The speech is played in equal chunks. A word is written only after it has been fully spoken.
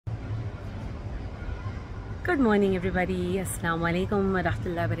Good morning, everybody. Assalamu alaikum wa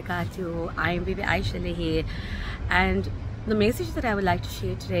rahmatullahi wa barakatuh. I am Bibi Aisha Lehe, and the message that I would like to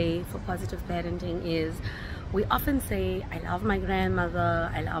share today for positive parenting is we often say, I love my grandmother,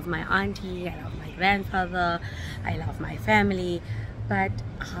 I love my auntie, I love my grandfather, I love my family, but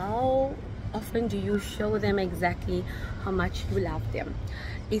how often do you show them exactly how much you love them?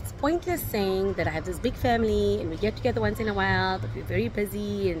 It's pointless saying that I have this big family and we get together once in a while, but we're very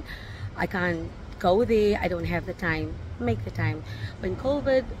busy and I can't go there, I don't have the time. Make the time. When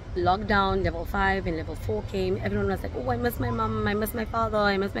COVID, lockdown, level 5 and level 4 came, everyone was like, oh, I miss my mom, I miss my father,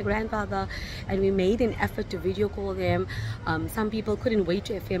 I miss my grandfather, and we made an effort to video call them. Some people couldn't wait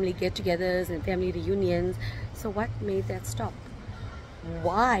to have family get-togethers and family reunions. So what made that stop?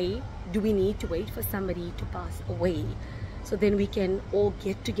 Why do we need to wait for somebody to pass away so then we can all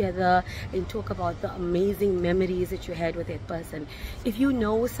get together and talk about the amazing memories that you had with that person? If you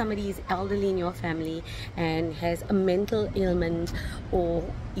know somebody is elderly in your family and has a mental ailment or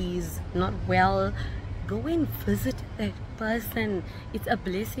is not well, go and visit that person. It's a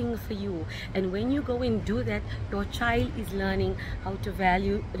blessing for you. And when you go and do that, your child is learning how to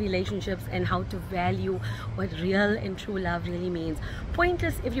value relationships and how to value what real and true love really means.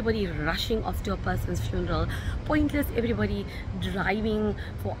 Pointless everybody rushing off to a person's funeral. Pointless everybody driving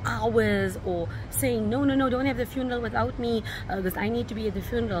for hours or saying, no, don't have the funeral without me because I need to be at the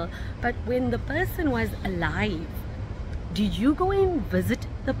funeral. But when the person was alive, did you go and visit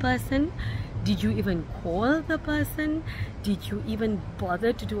the person? Did you even call the person? Did you even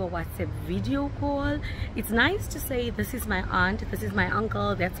bother to do a WhatsApp video call? It's nice to say, this is my aunt, this is my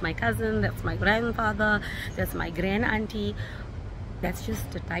uncle, that's my cousin, that's my grandfather, that's my grand auntie. That's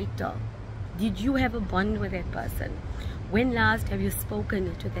just a title. Did you have a bond with that person? When last have you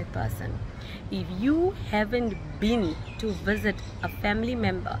spoken to that person? If you haven't been to visit a family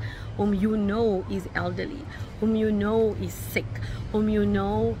member whom you know is elderly, whom you know is sick, whom you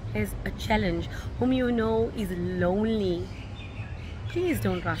know has a challenge, whom you know is lonely, please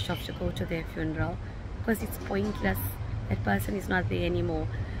don't rush off to go to their funeral, because it's pointless. That person is not there anymore.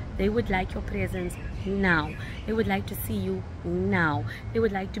 They would like your presence now. They would like to see you now. They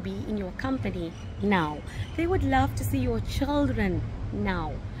would like to be in your company now. They would love to see your children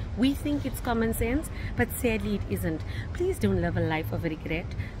now. We think it's common sense, but sadly it isn't. Please don't live a life of regret,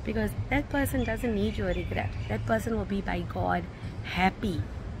 because that person doesn't need your regret. That person will be, by God, happy.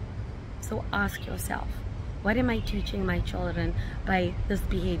 So ask yourself, what am I teaching my children by this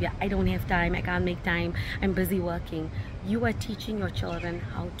behavior? I don't have time, I can't make time, I'm busy working. You are teaching your children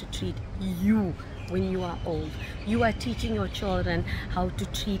how to treat you when you are old. You are teaching your children how to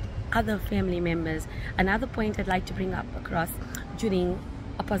treat other family members. Another point I'd like to bring up across during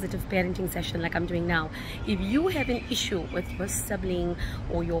a positive parenting session like I'm doing now, if you have an issue with your sibling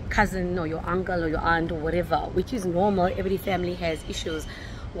or your cousin or your uncle or your aunt or whatever, which is normal, every family has issues,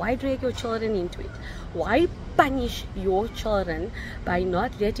 why drag your children into it? Why punish your children by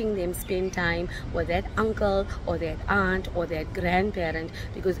not letting them spend time with that uncle or that aunt or that grandparent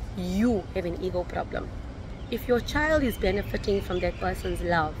because you have an ego problem? If your child is benefiting from that person's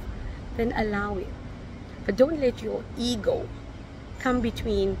love, then allow it. But don't let your ego come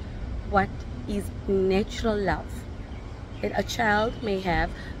between what is natural love that a child may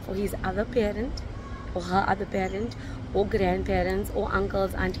have for his other parent or her other parent or grandparents or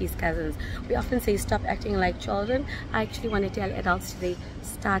uncles, aunties, cousins. We often say stop acting like children. I actually want to tell adults today,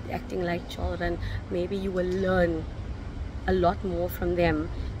 start acting like children. Maybe you will learn a lot more from them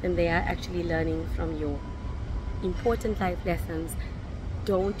than they are actually learning from you. Important life lessons.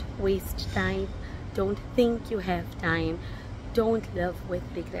 Don't waste time. Don't think you have time. Don't live with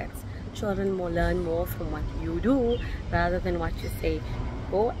regrets. Children will learn more from what you do rather than what you say.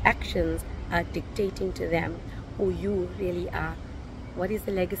 Your actions are dictating to them who you really are. What is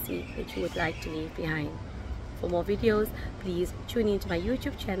the legacy that you would like to leave behind? For more videos, please tune into my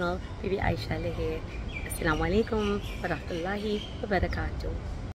YouTube channel, Bibi Aisha Lehe. Assalamu alaikum wa rahmatullahi wa barakatuh.